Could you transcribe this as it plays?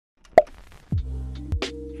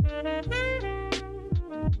Hello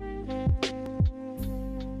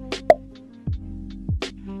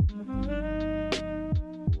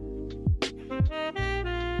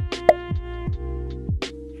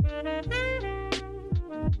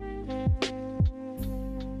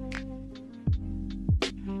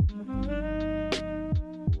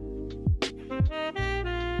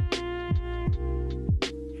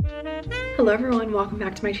everyone, welcome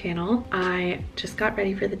back to my channel. I just got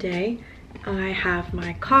ready for the day. I have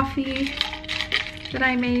my coffee that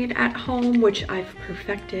I made at home, which I've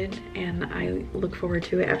perfected, and I look forward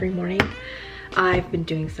to it every morning. I've been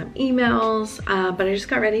doing some emails, but I just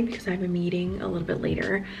got ready because I have a meeting a little bit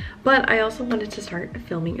later. But I also wanted to start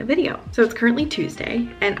filming a video. So it's currently Tuesday,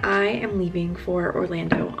 and I am leaving for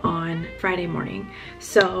Orlando on Friday morning.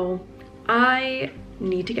 So I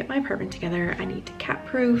need to get my apartment together. I need to cat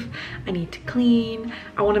proof. I need to clean.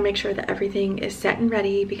 I want to make sure that everything is set and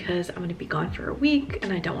ready because I'm going to be gone for a week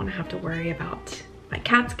and I don't want to have to worry about my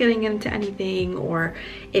cats getting into anything or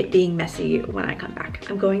it being messy when I come back.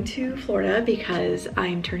 I'm going to Florida because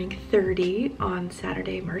I'm turning 30 on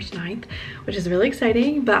Saturday, March 9th, which is really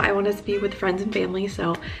exciting, but I wanted to be with friends and family,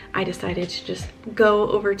 so I decided to just go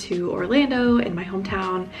over to Orlando in my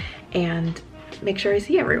hometown and make sure I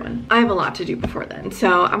see everyone. I have a lot to do before then,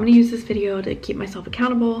 so I'm gonna use this video to keep myself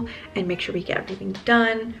accountable and make sure we get everything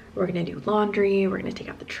done. We're gonna do laundry, we're gonna take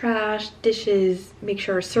out the trash, dishes, make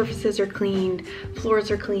sure our surfaces are cleaned, floors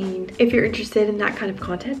are cleaned. If you're interested in that kind of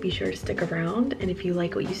content, be sure to stick around, and if you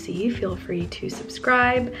like what you see, feel free to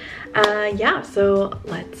subscribe. Yeah, so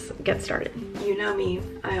let's get started. You know me,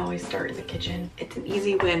 I always start in the kitchen. It's an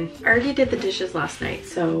easy win. I already did the dishes last night,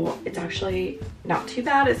 so it's actually not too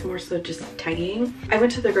bad. It's more so just tidying. I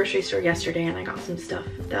went to the grocery store yesterday and I got some stuff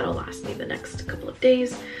that'll last me the next couple of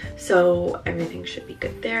days, so everything should be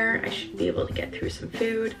good there. I should be able to get through some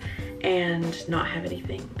food and not have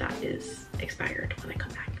anything that is expired when I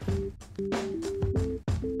come back.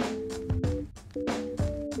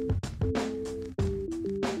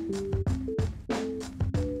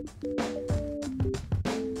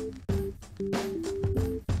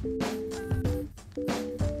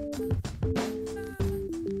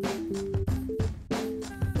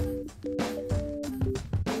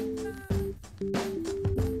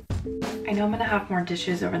 I know I'm gonna have more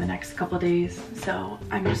dishes over the next couple of days, so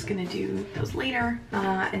I'm just gonna do those later,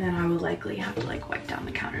 and then I will likely have to like wipe down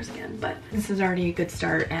the counters again, but this is already a good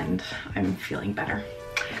start and I'm feeling better.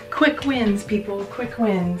 Quick wins, people, quick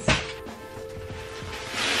wins.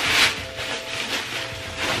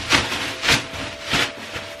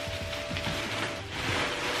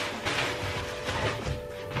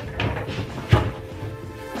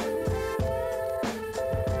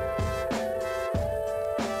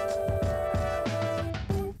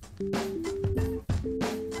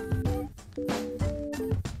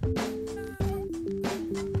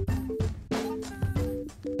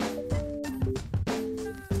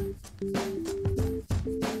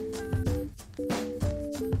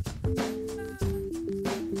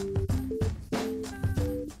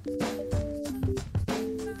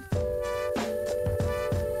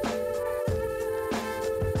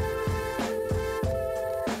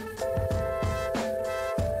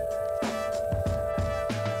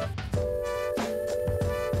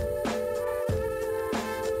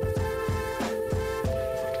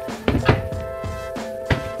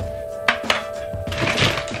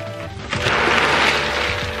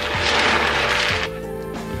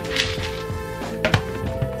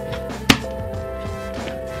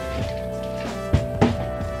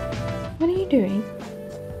 Doing?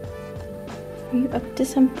 Are you up to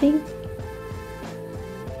something?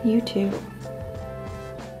 You too.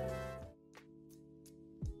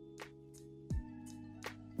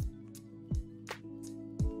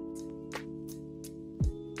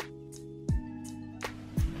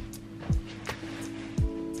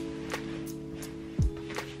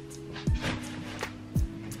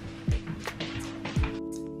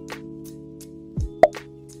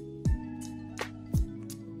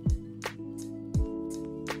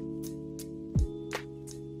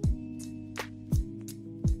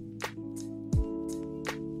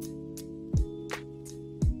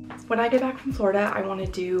 When I get back from Florida, I want to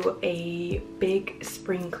do a big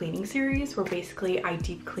spring cleaning series where basically I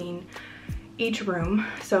deep clean each room.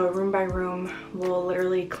 So room by room, we'll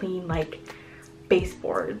literally clean like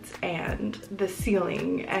baseboards and the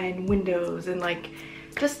ceiling and windows and like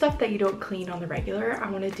just stuff that you don't clean on the regular. I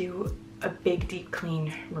want to do a big deep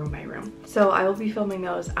clean room by room. So I will be filming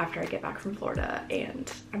those after I get back from Florida and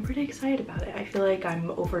I'm pretty excited about it. I feel like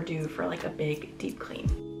I'm overdue for like a big deep clean.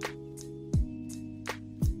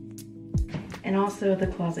 And also the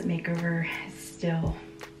closet makeover is still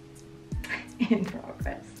in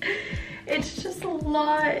progress. It's just a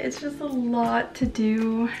lot to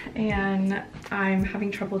do, and I'm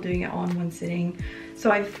having trouble doing it all in one sitting.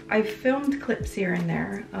 So I've filmed clips here and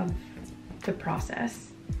there of the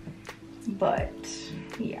process, but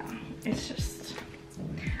yeah, it's just,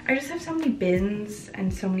 I just have so many bins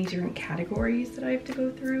and so many different categories that I have to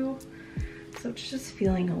go through. So it's just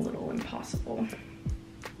feeling a little impossible.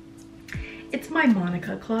 It's my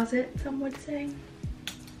Monica closet, some would say.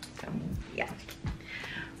 So yeah.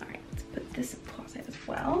 All right, let's put this in the closet as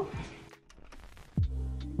well.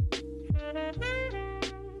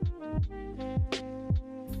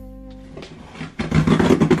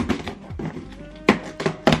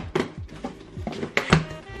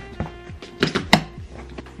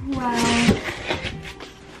 Wow.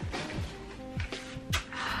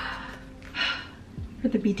 For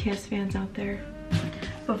the BTS fans out there,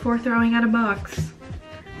 before throwing out a box,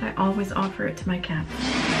 I always offer it to my cats.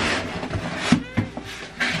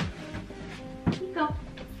 Here you go.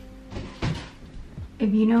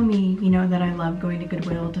 If you know me, you know that I love going to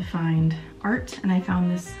Goodwill to find art, and I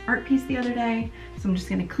found this art piece the other day, so I'm just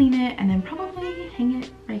gonna clean it and then probably hang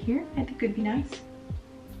it right here. I think it would be nice.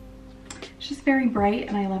 It's just very bright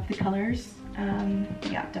and I love the colors.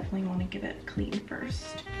 Yeah, definitely want to give it a clean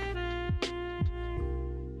first.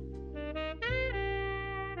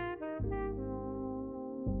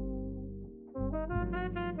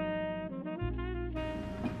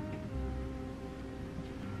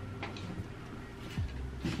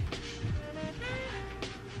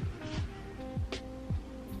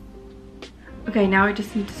 Okay, now I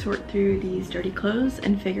just need to sort through these dirty clothes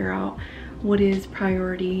and figure out what is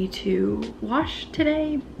priority to wash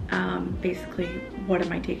today. Basically, what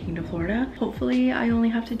am I taking to Florida? Hopefully I only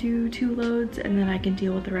have to do 2 loads and then I can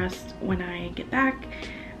deal with the rest when I get back.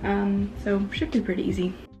 So should be pretty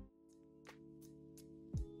easy.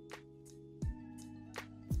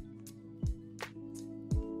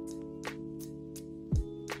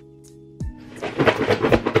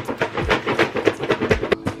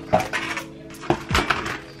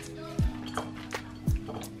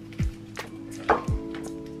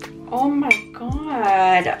 Oh my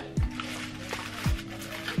god.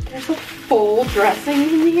 There's a full dressing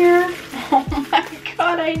in here? Oh my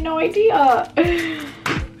god, I had no idea.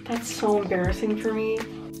 That's so embarrassing for me.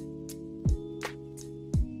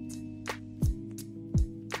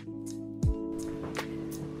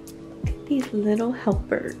 Look at these little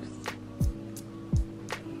helpers.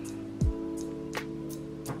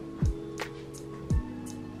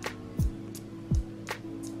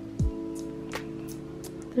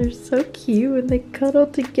 They're so cute and they cuddle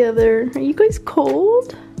together. Are you guys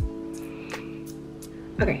cold?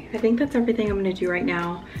 Okay, I think that's everything I'm gonna do right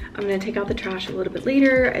now. I'm gonna take out the trash a little bit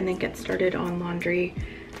later and then get started on laundry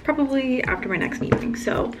probably after my next meeting.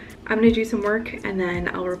 So I'm gonna do some work and then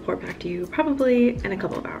I'll report back to you probably in a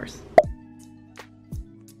couple of hours.